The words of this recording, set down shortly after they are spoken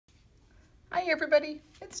Hi everybody,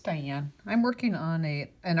 it's Diane. I'm working on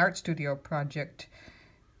an art studio project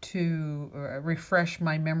to refresh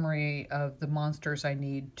my memory of the monsters I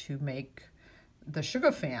need to make the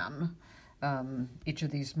Sugar Fam. Each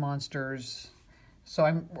of these monsters. So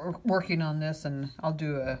I'm working on this, and I'll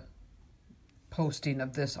do a posting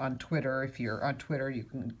of this on Twitter. If you're on Twitter, you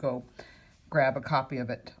can go grab a copy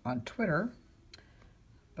of it on Twitter.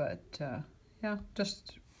 But yeah,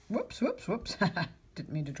 just whoops.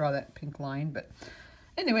 Didn't mean to draw that pink line, but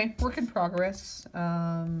anyway, work in progress.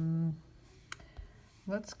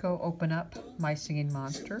 Let's go open up My Singing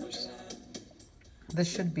Monsters. This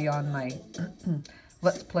should be on my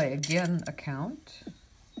Let's Play Again account.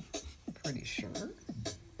 Pretty sure.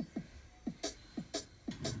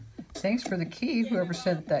 Thanks for the key, whoever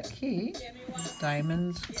sent that key.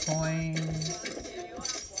 Diamonds, coins.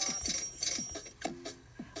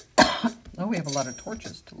 Oh, we have a lot of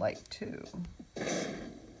torches to light too.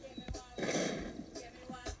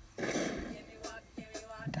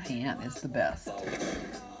 Diane is the best.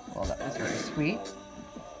 Well, that was very sweet.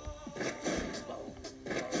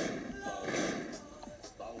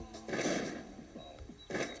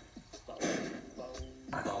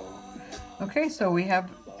 Okay, so we have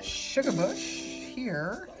Sugar Bush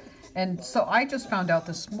here. And so I just found out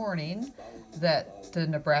this morning that the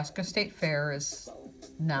Nebraska State Fair is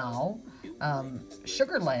now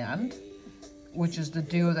Sugarland, which is the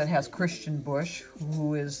duo that has Christian Bush,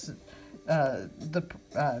 who is the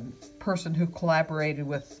person who collaborated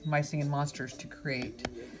with My Singing Monsters to create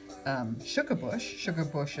Sugar Bush. Sugar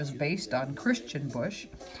Bush is based on Christian Bush,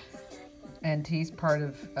 and he's part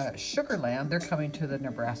of Sugarland. They're coming to the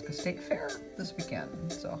Nebraska State Fair this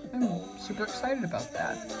weekend, so I'm super excited about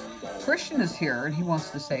that. Christian is here, and he wants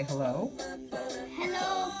to say hello.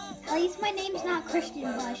 Hello. At least my name's not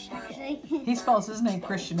Christian Bush, actually. He spells his name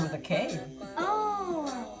Christian with a K. Oh.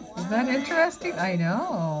 Isn't that interesting? I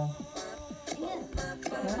know. Yeah.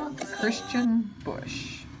 Christian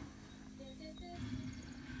Bush.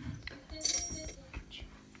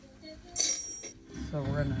 So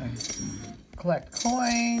we're gonna collect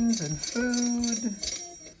coins and food,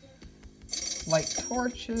 light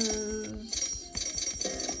torches,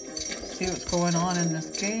 see what's going on in this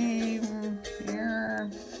game here.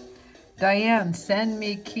 Diane, send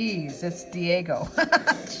me keys. It's Diego.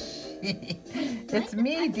 It's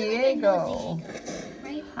me, Diego.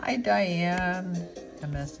 Hi, Diane.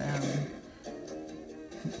 MSM.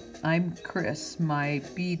 I'm Chris. My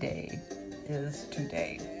B-Day is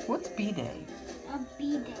today. What's B-Day? A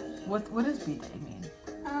B-Day. What does B-Day mean?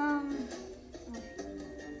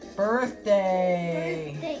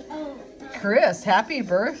 Birthday. Birthday. Oh. Chris, happy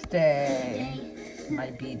birthday.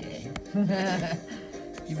 My B-Day.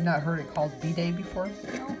 You've not heard it called B-Day before?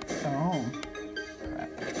 No. Oh. Crap.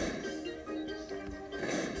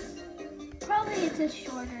 Probably it's a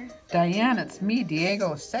shorter. Diane, it's me,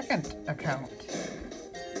 Diego's second account.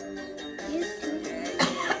 He has two.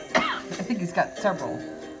 I think he's got several.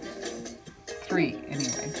 3,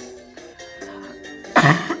 anyway.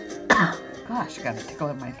 Gosh, I got a tickle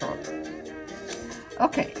in my throat.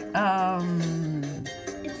 Okay,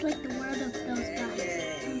 It's like the world of those guys.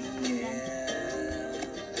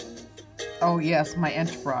 oh yes, my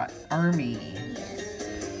Enterprise army.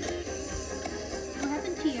 What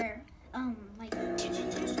happened to your, like...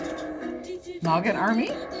 Noggin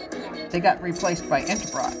army? They got replaced by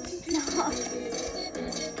Enterprise. No.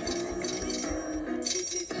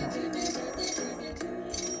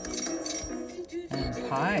 And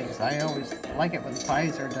pies. I always like it when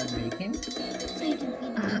pies are done baking. So you can feed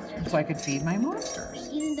monsters. So I could feed my monsters.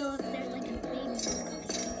 Even though if there's like a baby in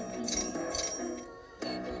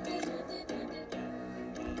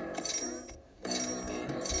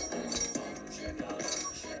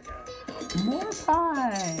More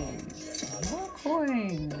pies. More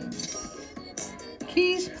coins.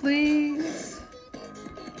 Keys, please.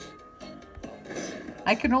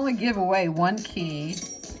 I can only give away 1 key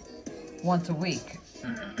once a week.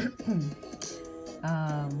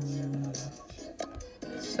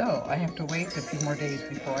 So I have to wait a few more days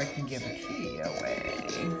before I can give a key away.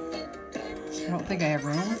 I don't think I have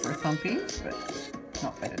room for thumpies, but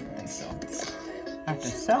no, I didn't think so. I have to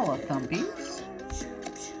sell a thumpies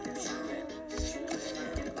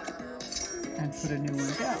and put a new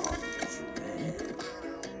one down.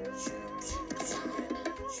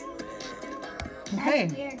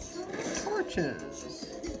 Okay, torches.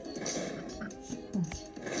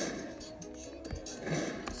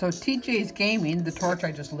 So TJ's Gaming, the torch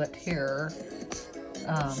I just lit here,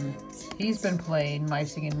 he's been playing My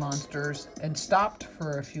Singing Monsters and stopped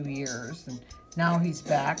for a few years, and now he's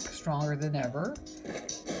back stronger than ever.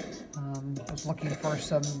 Was looking for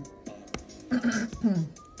some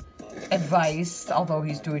advice, although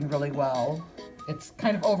he's doing really well. It's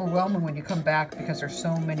kind of overwhelming when you come back because there's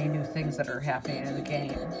so many new things that are happening in the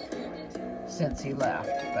game since he left,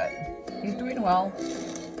 but he's doing well.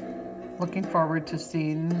 Looking forward to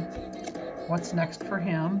seeing what's next for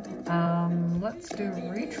him. Let's do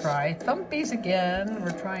retry. Thumpies again.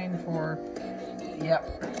 We're trying for, yep.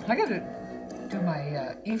 I gotta do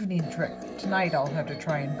my evening trick. Tonight I'll have to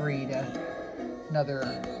try and breed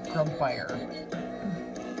another grumpire.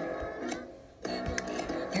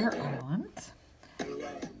 Air Island.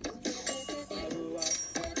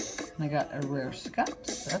 I got a rare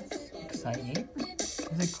scups. That's exciting.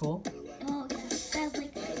 Is it cool? Oh, yeah. That's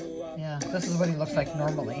like... Yeah, this is what he looks like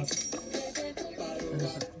normally. And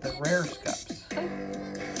this is the rare scups.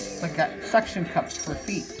 It's like got suction cups for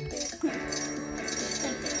feet.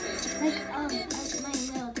 like my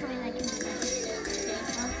little toy that can do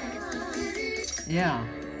that. Yeah,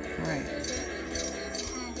 right.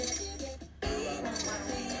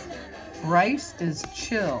 Rice is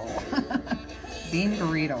chill. Bean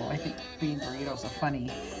burrito. I think bean burrito's a funny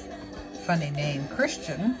name.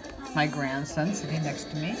 Christian, my grandson sitting next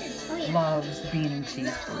to me, loves bean and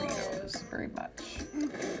cheese burritos very much.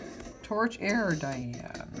 Torch air,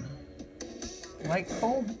 Diane. Light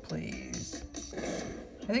cold, please.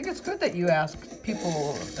 I think it's good that you ask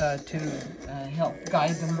people to help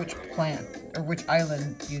guide them which plant or which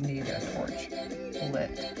island you need a torch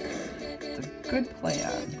lit. It's a good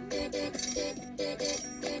plan.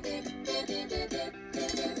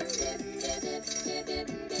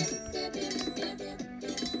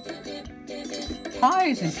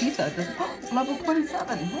 Pies and pizza. Level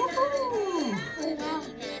 27. Woohoo!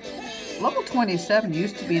 Level 27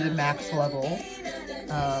 used to be the max level.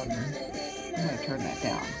 I'm going to turn that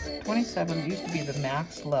down. 27 used to be the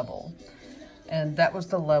max level. And that was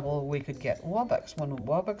the level we could get Wubbox. When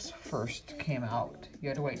Wubbox first came out, you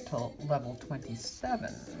had to wait till level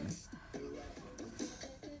 27.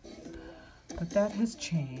 But that has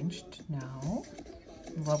changed now.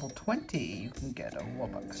 Level 20, you can get a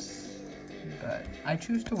Wubbox. But I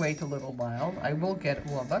choose to wait a little while. I will get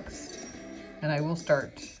Wubbox, and I will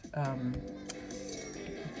start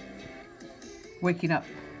waking up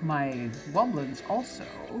my Wobblins also.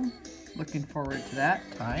 Looking forward to that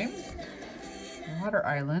time. Water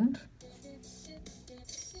Island.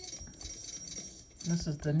 This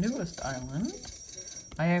is the newest island.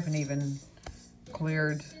 I haven't even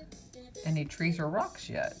cleared any trees or rocks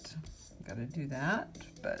yet. Gotta do that,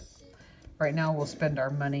 but right now we'll spend our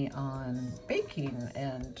money on baking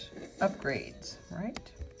and upgrades, right?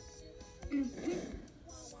 Mm-hmm.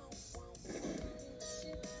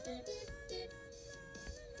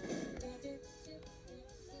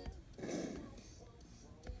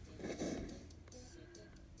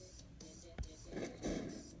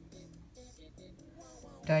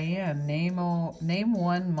 Diane, name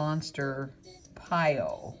one monster.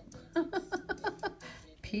 Pio.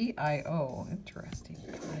 P-I-O. Interesting.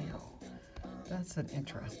 Pio. That's an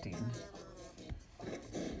interesting.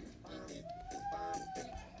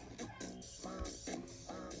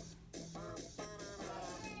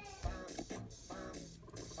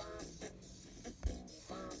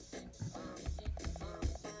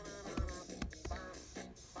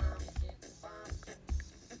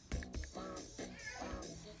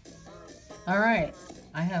 All right,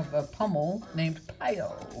 I have a pummel named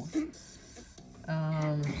Pio.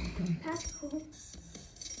 That's cool.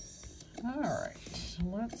 All right,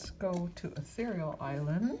 let's go to Ethereal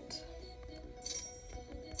Island.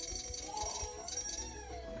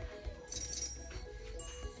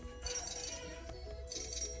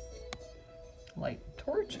 Light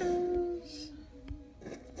torches.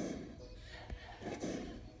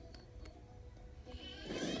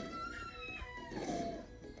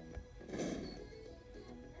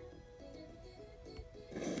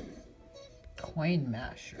 Coin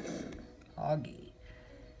masher. Augie.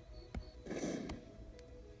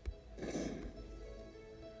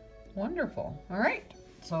 Wonderful. All right.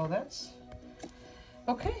 So that's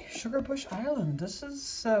okay. Sugar Bush Island. This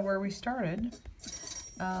is where we started.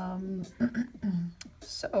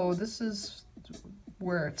 So this is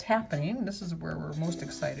where it's happening. This is where we're most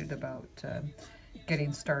excited about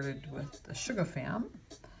getting started with the Sugar Fam.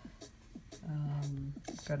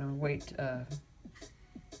 Gonna wait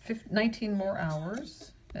 19 more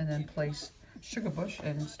hours and then place Sugar Bush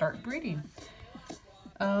and start breeding.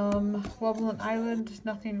 Wobbling Island,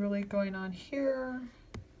 nothing really going on here.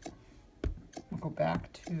 We'll go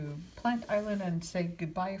back to Plant Island and say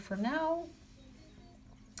goodbye for now.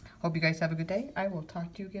 Hope you guys have a good day. I will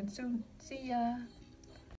talk to you again soon. See ya.